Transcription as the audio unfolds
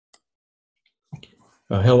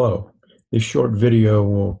Hello. This short video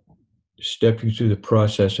will step you through the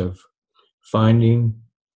process of finding,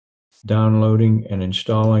 downloading, and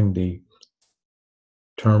installing the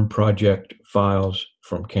term project files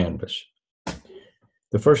from Canvas.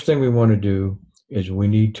 The first thing we want to do is we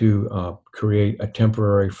need to create a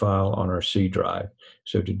temporary file on our C drive.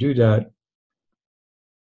 So to do that,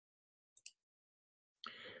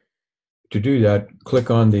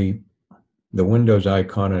 click on the Windows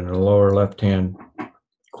icon in the lower left-hand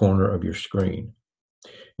corner of your screen,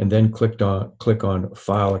 and then click on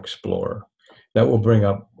File Explorer. That will bring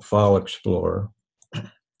up File Explorer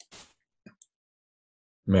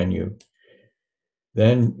menu.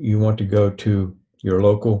 Then you want to go to your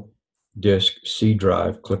local disk C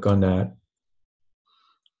drive, click on that.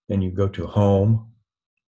 Then you go to Home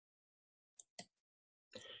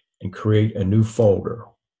and create a new folder.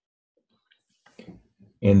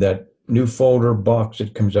 In that new folder box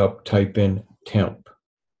that comes up, type in temp.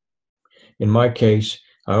 In my case,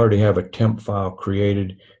 I already have a temp file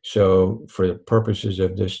created, so for the purposes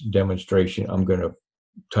of this demonstration, I'm going to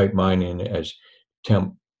type mine in as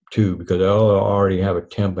temp2 because I already have a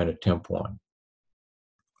temp and a temp1.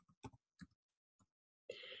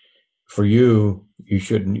 For you,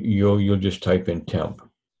 you'll just type in temp.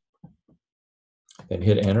 Then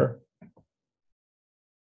hit enter.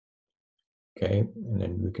 Okay, and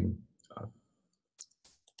then we can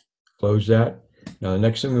close that. Now the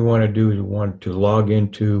next thing we want to do is we want to log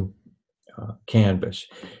into Canvas.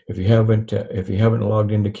 If you haven't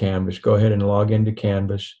logged into Canvas, go ahead and log into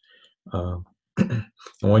Canvas. And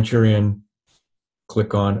once you're in,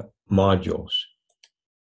 click on Modules.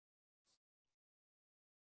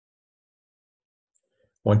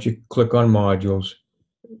 Once you click on Modules,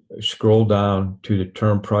 scroll down to the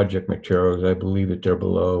term project materials. I believe that they're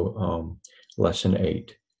below Lesson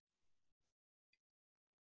 8.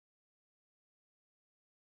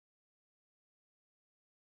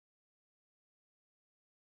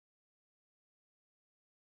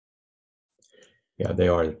 Yeah, they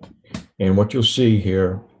are. And what you'll see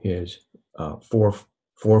here is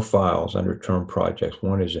four files under term projects.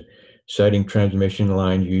 One is a sighting transmission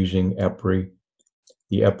line using EPRI,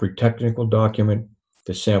 the EPRI technical document,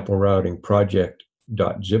 the sample routing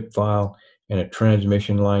project.zip file, and a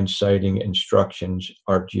transmission line sighting instructions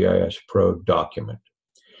ArcGIS Pro document.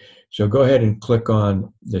 So go ahead and click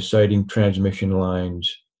on the sighting transmission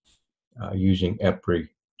lines using EPRI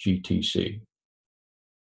GTC.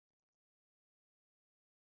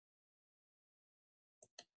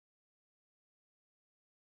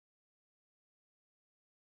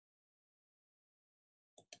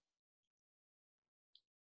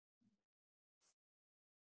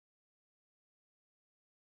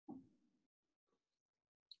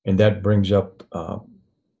 And that brings up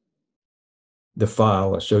the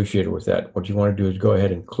file associated with that. What you want to do is go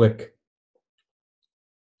ahead and click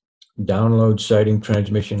Download Sighting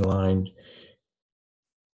Transmission Line.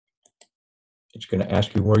 It's going to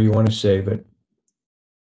ask you where you want to save it.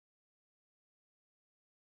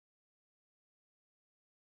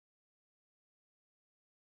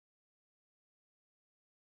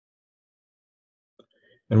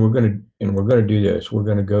 And we're going to do this. We're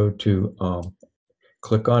going to go to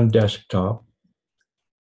click on Desktop.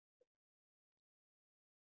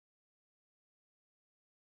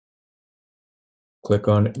 Click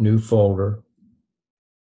on New Folder.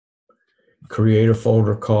 Create a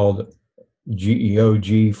folder called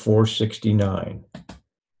GEOG 469.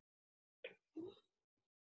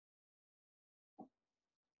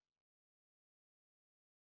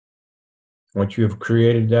 Once you have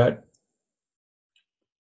created that,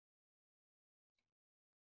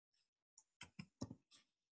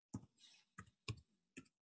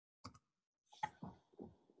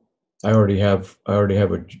 I already have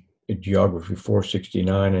a Geography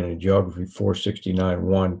 469 and a Geography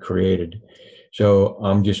 469-1 created. So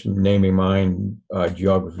I'm just naming mine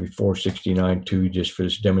Geography 469-2 just for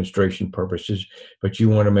this demonstration purposes. But you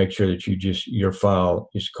want to make sure that your folder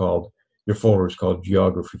is called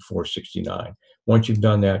Geography 469. Once you've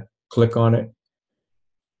done that, click on it.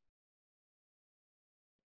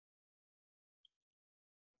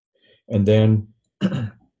 And then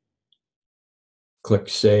click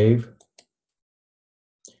Save.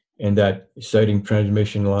 And that sighting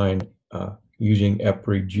transmission line using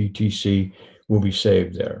EPRI GTC will be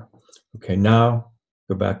saved there. Okay, now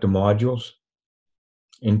go back to Modules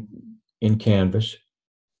in Canvas.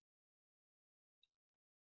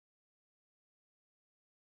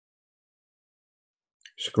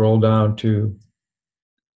 Scroll down to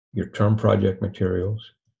your term project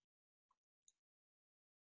materials.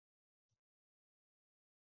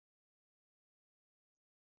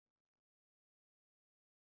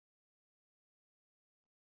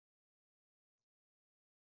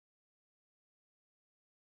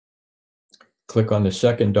 Click on the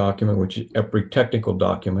second document, which is EPRI technical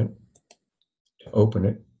document, to open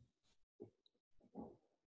it.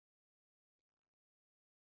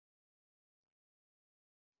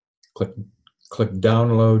 Click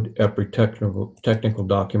download EPRI technical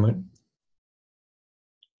document.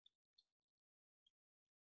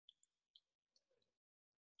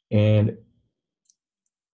 And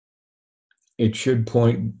it should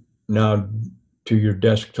point now to your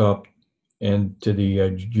desktop and to the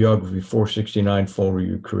Geography 469 folder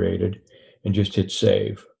you created, and just hit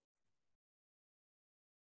save.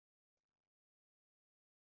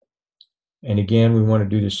 And again, we want to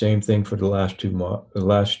do the same thing for the last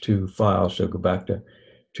two files. So go back to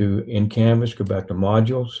in Canvas, go back to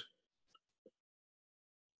modules.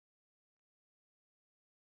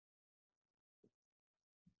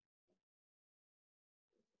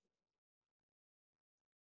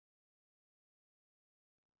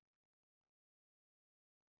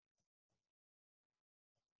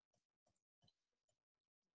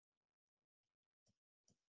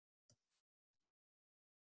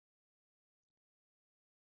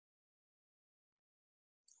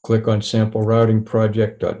 Click on sample routing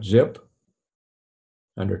project.zip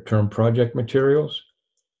under term project materials.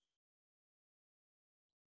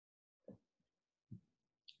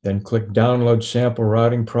 Then click download sample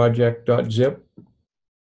routing project.zip.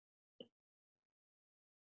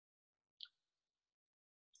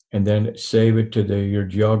 And then save it to your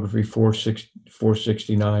Geography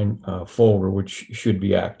 469 folder, which should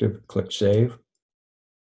be active. Click save.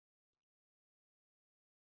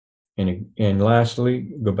 And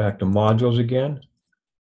lastly, go back to modules again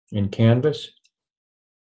in Canvas.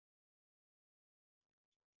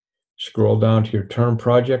 Scroll down to your term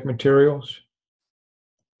project materials,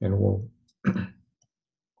 and we'll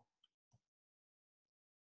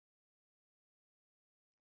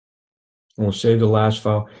save the last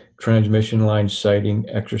file, transmission line sighting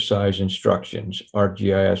exercise instructions,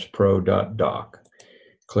 arcgispro.doc.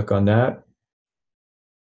 Click on that.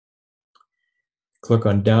 Click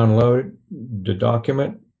on download the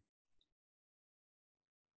document.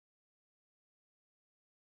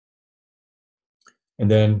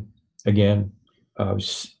 And then again,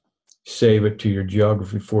 save it to your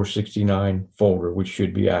Geography 469 folder, which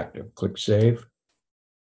should be active. Click save.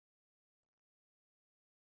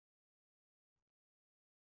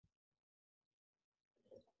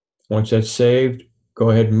 Once that's saved,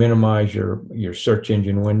 go ahead and minimize your search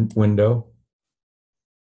engine window.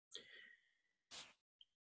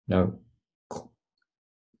 Now,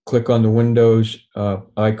 click on the Windows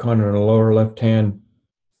icon in the lower left-hand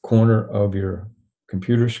corner of your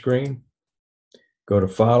computer screen. Go to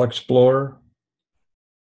File Explorer.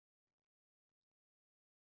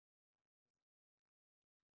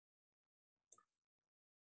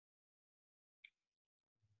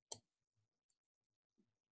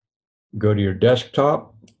 Go to your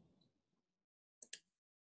desktop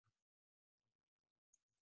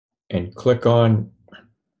and click on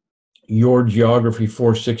your Geography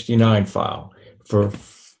 469 file. For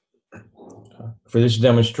this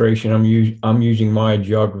demonstration, I'm using my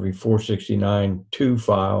Geography 469.2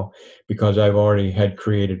 file because I've already had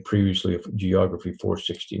created previously a Geography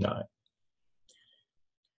 469.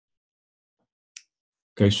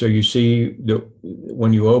 Okay, so you see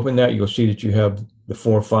when you open that, you'll see that you have the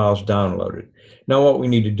 4 files downloaded. Now what we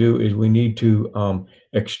need to do is we need to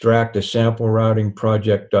extract a sample routing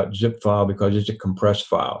project.zip file because it's a compressed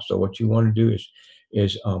file. So what you want to do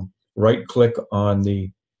is right click on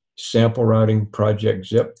the sample routing project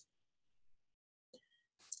zip,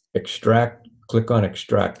 extract, click on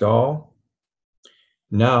extract all.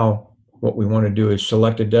 Now what we want to do is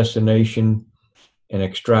select a destination and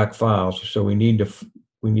extract files. So we need to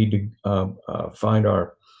find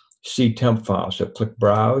our temp file. So click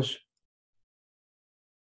browse,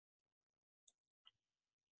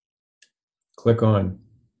 click on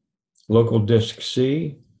local disk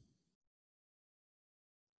C,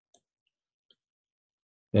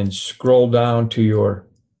 and scroll down to your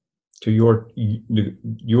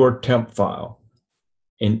temp file.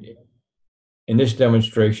 In this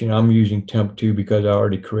demonstration, I'm using temp 2 because I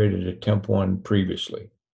already created a temp 1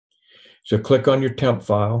 previously. So click on your temp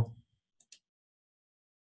file,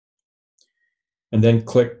 and then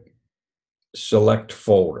click select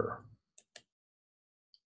folder.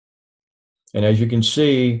 And as you can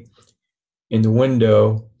see in the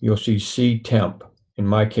window, you'll see temp. In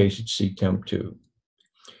my case, it's temp 2.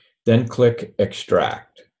 Then click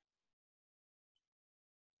extract.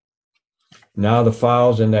 Now the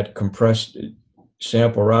files in that compressed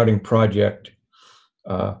sample routing project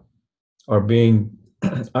are being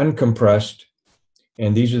uncompressed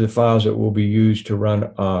And these are the files that will be used to run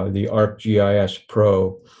the ArcGIS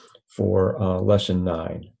Pro for Lesson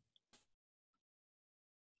 9.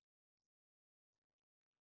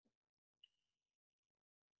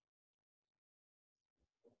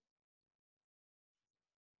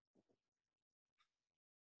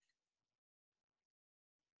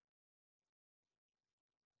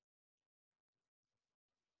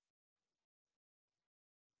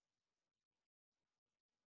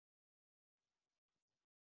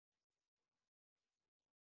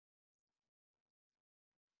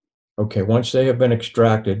 Okay, once they have been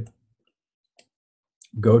extracted,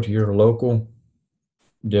 go to your local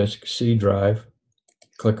disk C drive,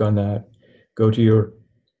 click on that, go to your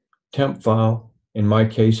temp file. In my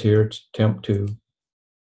case here, it's temp2.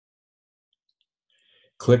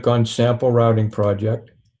 Click on sample routing project,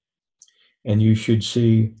 and you should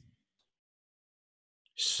see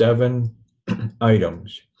 7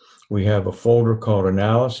 items. We have a folder called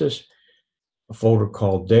analysis, a folder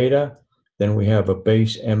called data, then we have a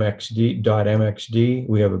base mxd.mxd,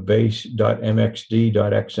 we have a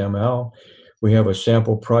base.mxd.xml, we have a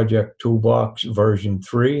sample project toolbox version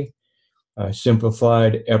 3, a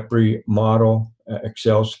simplified EPRI model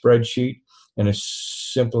Excel spreadsheet, and a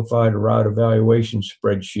simplified route evaluation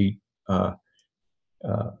spreadsheet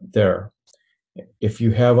there. If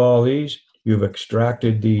you have all these, you've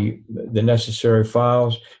extracted the necessary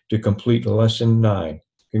files to complete lesson 9.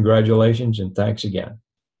 Congratulations and thanks again.